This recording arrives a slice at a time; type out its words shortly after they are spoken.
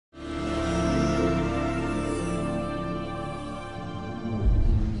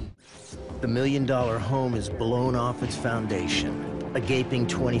The million-dollar home is blown off its foundation. A gaping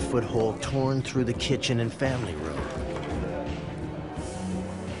 20-foot hole torn through the kitchen and family room.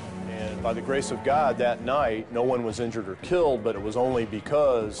 And by the grace of God, that night, no one was injured or killed, but it was only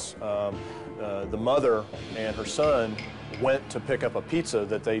because the mother and her son went to pick up a pizza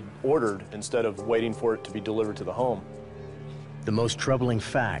that they ordered instead of waiting for it to be delivered to the home. The most troubling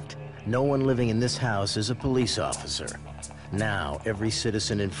fact, no one living in this house is a police officer. Now, every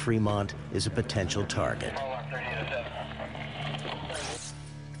citizen in Fremont is a potential target.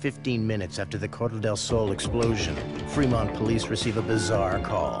 15 minutes after the Corte del Sol explosion, Fremont police receive a bizarre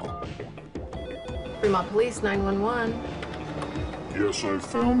call. Fremont Police, 911. Yes, I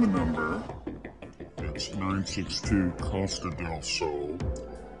found the number. It's 962 Costa del Sol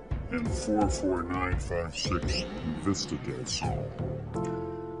and 44956 Vista del Sol.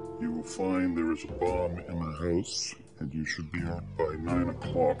 You will find there is a bomb in the house, and you should be out by 9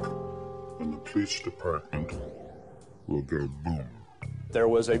 o'clock, and the police department will go boom. There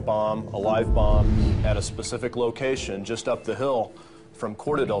was a bomb, a live bomb, at a specific location just up the hill from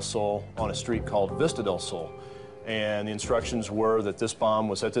Corte del Sol on a street called Vista del Sol. And the instructions were that this bomb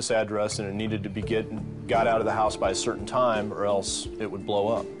was at this address and it needed to be got out of the house by a certain time or else it would blow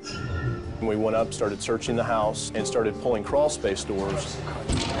up. And we went up, started searching the house, and started pulling crawl space doors.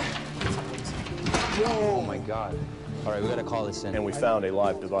 Oh my God. All right, we gotta call this in. And we found a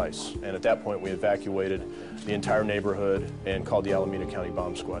live device. And at that point, we evacuated the entire neighborhood and called the Alameda County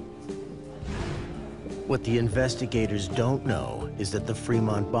Bomb Squad. What the investigators don't know is that the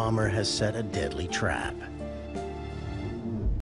Fremont bomber has set a deadly trap.